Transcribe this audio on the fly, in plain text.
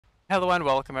Hello and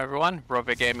welcome everyone, Rove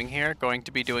Gaming here, going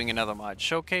to be doing another mod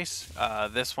showcase.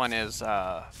 This one is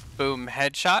Boom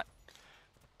Headshot.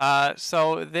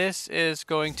 So this is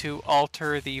going to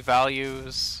alter the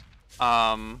values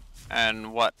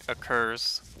and what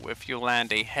occurs if you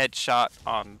land a headshot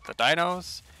on the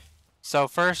dinos. So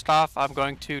first off, I'm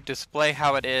going to display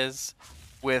how it is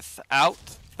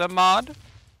without the mod.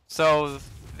 So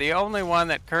the only one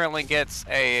that currently gets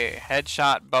a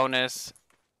headshot bonus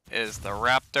is the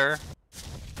Raptor,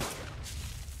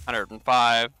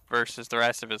 105 versus the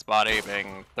rest of his body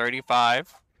being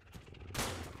 35.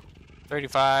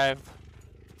 35.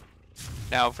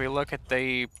 Now if we look at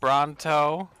the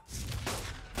Bronto,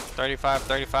 35,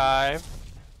 35.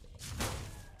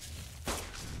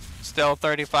 Still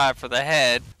 35 for the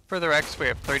head. For the Rex we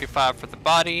have 35 for the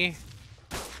body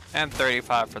and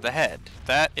 35 for the head.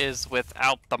 That is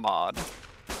without the mod.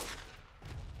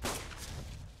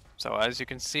 So as you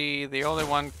can see, the only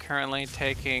one currently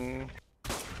taking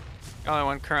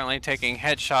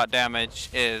headshot damage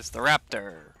is the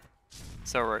Raptor.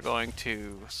 So we're going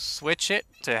to switch it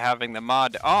to having the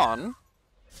mod on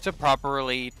to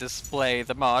properly display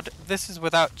the mod. This is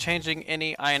without changing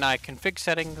any INI config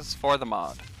settings for the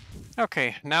mod.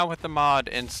 Okay, now with the mod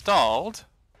installed,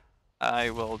 I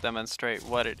will demonstrate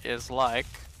what it is like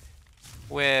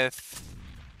with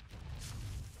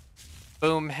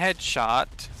Boom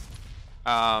Headshot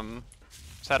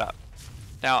setup.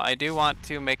 Now I do want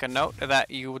to make a note that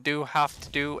you do have to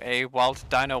do a wild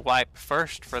dino wipe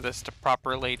first for this to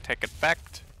properly take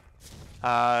effect.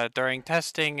 During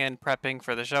testing and prepping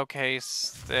for the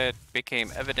showcase, it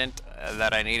became evident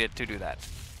that I needed to do that.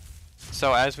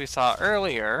 So as we saw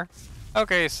earlier, the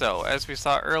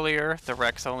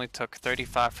Rex only took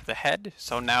 35 for the head,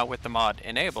 so now with the mod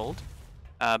enabled,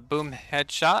 Boom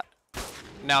Headshot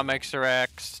now makes the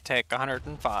Rex take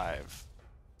 105.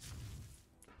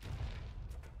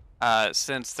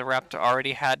 Since the Raptor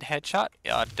already had headshot,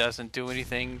 it doesn't do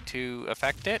anything to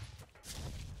affect it.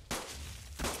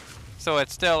 So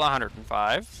it's still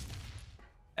 105.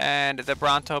 And the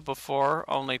Bronto before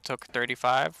only took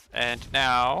 35, and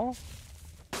now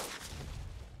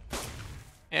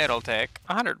it'll take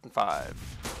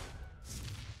 105.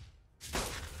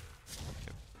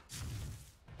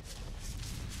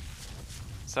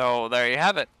 So there you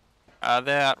have it.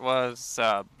 That was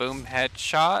Boom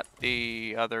Headshot.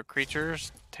 The other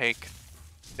creatures take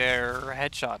their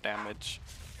headshot damage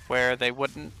where they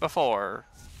wouldn't before.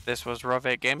 This was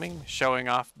Rove Gaming showing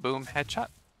off Boom Headshot.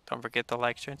 Don't forget to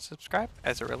like, share, and subscribe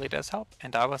as it really does help.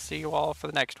 And I will see you all for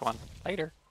the next one. Later.